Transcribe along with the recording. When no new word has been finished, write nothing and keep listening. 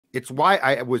it's why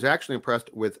I was actually impressed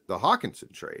with the Hawkinson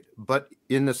trade. But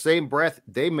in the same breath,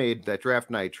 they made that draft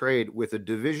night trade with a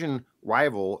division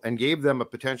rival and gave them a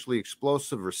potentially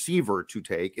explosive receiver to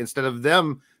take instead of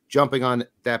them jumping on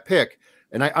that pick.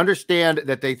 And I understand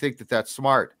that they think that that's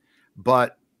smart,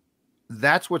 but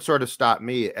that's what sort of stopped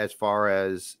me as far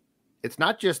as it's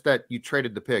not just that you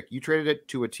traded the pick, you traded it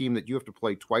to a team that you have to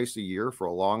play twice a year for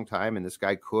a long time. And this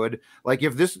guy could, like,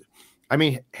 if this, I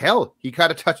mean, hell, he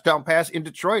caught a touchdown pass in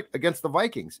Detroit against the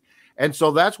Vikings. And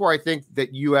so that's where I think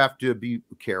that you have to be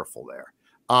careful there.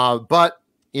 But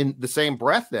in the same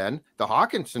breath, then the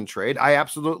Hawkinson trade, I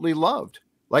absolutely loved.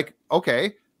 Like,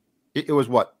 okay, it was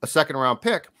what, a second round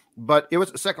pick, but it was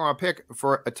a second round pick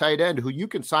for a tight end who you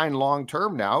can sign long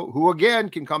term now, who again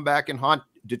can come back and haunt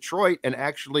Detroit and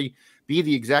actually be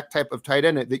the exact type of tight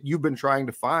end that you've been trying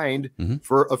to find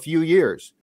for a few years.